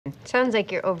Sounds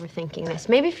like you're overthinking this.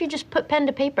 Maybe if you just put pen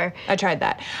to paper. I tried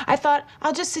that. I thought,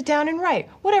 I'll just sit down and write.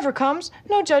 Whatever comes,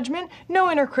 no judgment,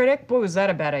 no inner critic. Boy, was that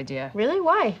a bad idea. Really?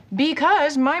 Why?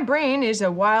 Because my brain is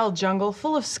a wild jungle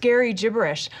full of scary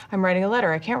gibberish. I'm writing a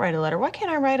letter. I can't write a letter. Why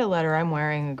can't I write a letter? I'm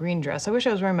wearing a green dress. I wish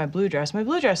I was wearing my blue dress. My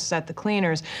blue dress is at the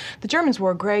cleaners. The Germans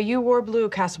wore gray. You wore blue.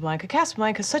 Casablanca.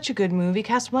 Casablanca's such a good movie.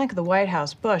 Casablanca, the White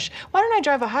House, Bush. Why don't I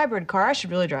drive a hybrid car? I should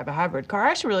really drive a hybrid car.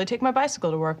 I should really take my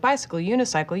bicycle to work. Bicycle,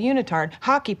 unicycle, unitard,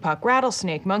 hockey puck,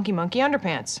 rattlesnake, monkey, monkey,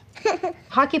 underpants.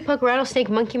 Hockey puck, rattlesnake,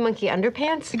 monkey, monkey,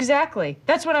 underpants? Exactly.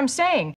 That's what I'm saying.